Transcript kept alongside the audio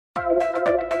Welcome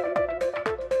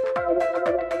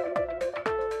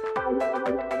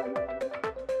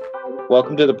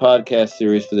to the podcast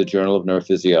series for the Journal of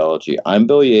Neurophysiology. I'm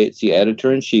Bill Yates, the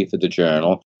editor-in-chief of the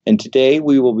journal, and today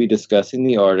we will be discussing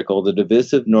the article, The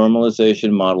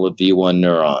Divisive-Normalization Model of V1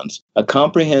 Neurons, a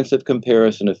comprehensive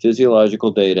comparison of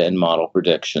physiological data and model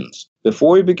predictions.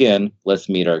 Before we begin, let's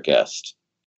meet our guest.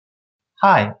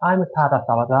 Hi, I'm Tadamasa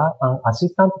Sawada, an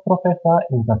assistant professor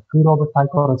in the School of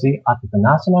Psychology at the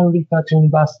National Research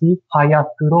University Higher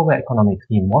School of Economics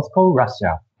in Moscow,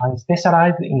 Russia. I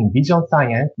specialize in vision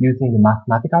science using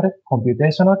mathematical,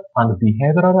 computational, and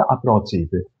behavioral approaches.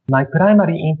 My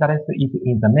primary interest is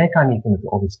in the mechanisms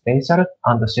of spatial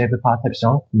and shape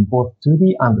perception in both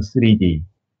 2D and 3D.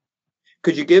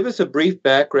 Could you give us a brief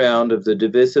background of the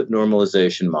divisive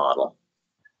normalization model?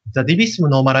 The divisive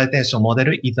normalization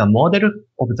model is a model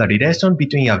of the relation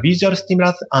between a visual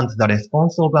stimulus and the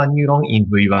response of a neuron in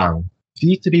V1.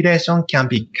 This relation can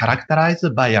be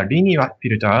characterized by a linear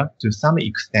filter to some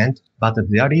extent, but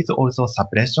there is also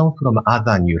suppression from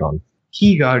other neurons.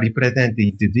 Here represented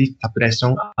this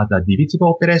suppression as a divisive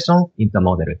operation in the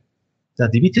model. The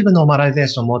divisive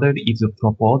normalization model is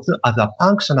proposed as a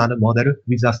functional model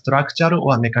with a structural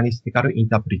or mechanistical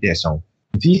interpretation.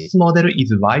 This model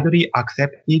is widely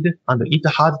accepted and it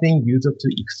has been used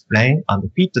to explain and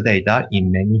fit data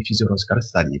in many physiological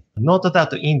studies. Note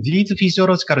that in these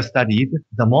physiological studies,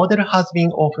 the model has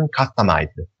been often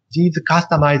customized. These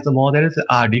customized models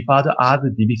are referred as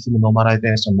divisive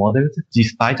normalization models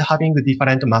despite having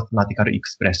different mathematical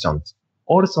expressions.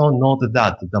 Also note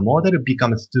that the model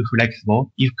becomes too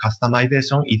flexible if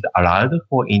customization is allowed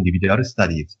for individual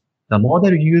studies. The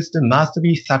model used must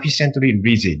be sufficiently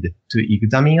rigid to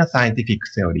examine a scientific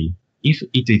theory. If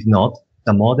it is not,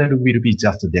 the model will be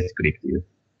just descriptive.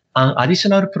 An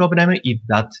additional problem is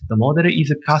that the model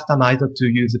is customized to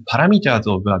use parameters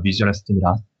of a visual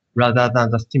stimulus rather than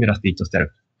the stimulus itself.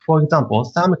 For example,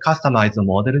 some customized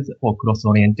models for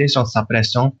cross-orientation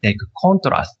suppression take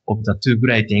contrast of the two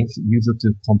gratings used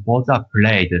to compose a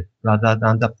plate rather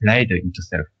than the plate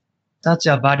itself. Such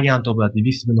a variant of a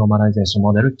divisive normalization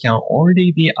model can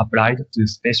only be applied to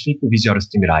specific visual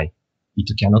stimuli. It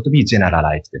cannot be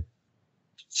generalized.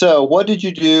 So, what did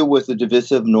you do with the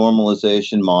divisive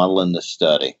normalization model in this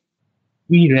study?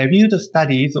 We reviewed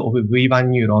studies of V1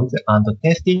 neurons and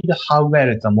tested how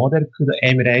well the model could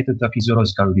emulate the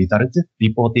physiological results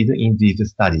reported in these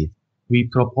studies. We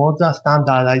proposed a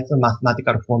standardized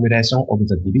mathematical formulation of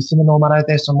the divisive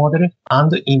normalization model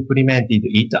and implemented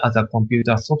it as a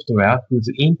computer software whose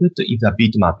input is a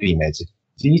bitmap image.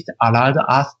 This allowed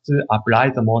us to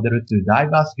apply the model to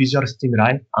diverse visual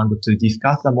stimuli and to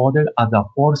discuss the model as a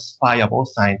falsifiable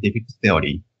scientific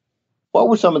theory. What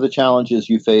were some of the challenges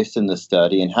you faced in this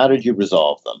study and how did you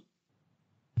resolve them?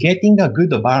 Getting a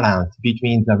good balance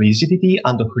between the rigidity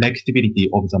and flexibility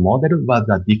of the model was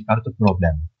a difficult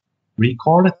problem.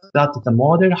 Recall that the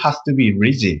model has to be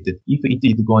rigid if it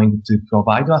is going to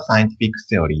provide a scientific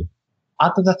theory.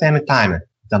 At the same time,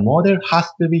 the model has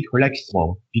to be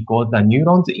flexible because the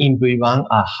neurons in V1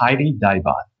 are highly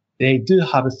diverse. They do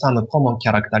have some common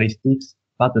characteristics,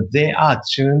 but they are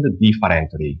tuned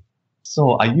differently.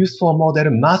 So a useful model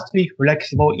must be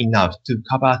flexible enough to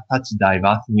cover such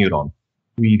diverse neurons.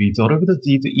 We resolved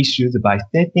these issues by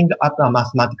setting up a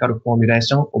mathematical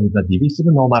formulation of the divisive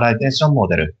normalization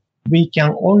model. We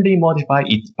can only modify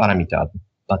its parameters,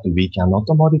 but we cannot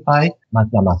modify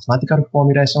the mathematical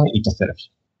formulation itself.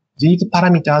 These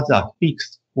parameters are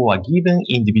fixed for a given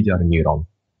individual neuron,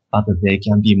 but they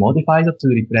can be modified to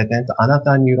represent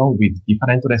another neuron with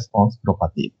different response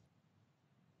properties.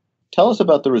 Tell us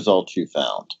about the results you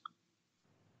found.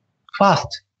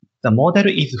 First, the model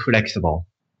is flexible.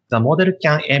 The model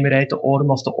can emulate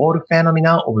almost all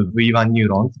phenomena of V1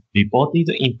 neurons reported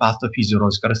in past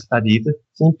physiological studies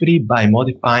simply by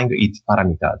modifying its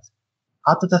parameters.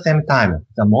 At the same time,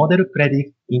 the model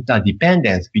predicts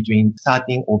interdependence between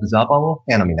certain observable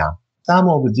phenomena. Some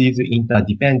of these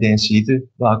interdependencies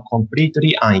were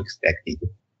completely unexpected.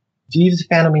 These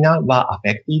phenomena were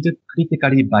affected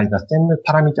critically by the same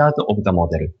parameters of the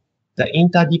model. The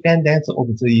interdependence of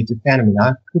these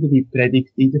phenomena could be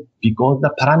predicted because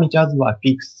the parameters were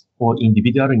fixed for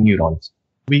individual neurons.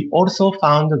 We also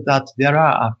found that there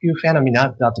are a few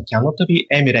phenomena that cannot be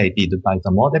emulated by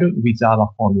the model with our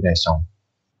formulation.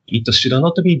 It should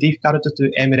not be difficult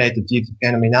to emulate these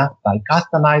phenomena by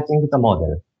customizing the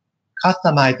model.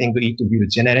 Customizing it will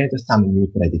generate some new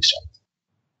predictions.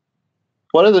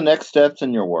 What are the next steps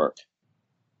in your work?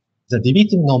 The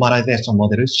divisive normalization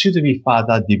model should be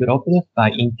further developed by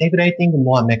integrating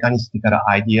more mechanistical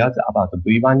ideas about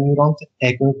V1 neurons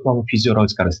taken from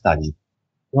physiological studies.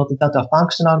 Note that a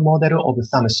functional model of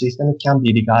some system can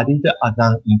be regarded as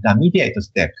an intermediate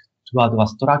step toward a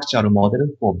structural model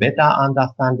for better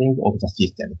understanding of the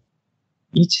system.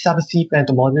 Each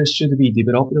subsequent model should be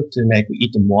developed to make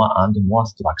it more and more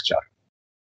structured.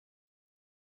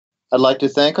 I'd like to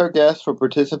thank our guests for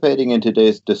participating in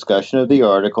today's discussion of the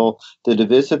article, The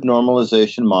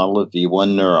Divisive-Normalization Model of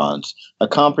V1 Neurons, a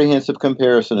comprehensive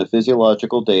comparison of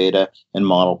physiological data and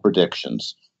model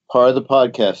predictions, part of the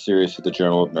podcast series for the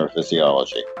Journal of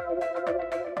Neurophysiology.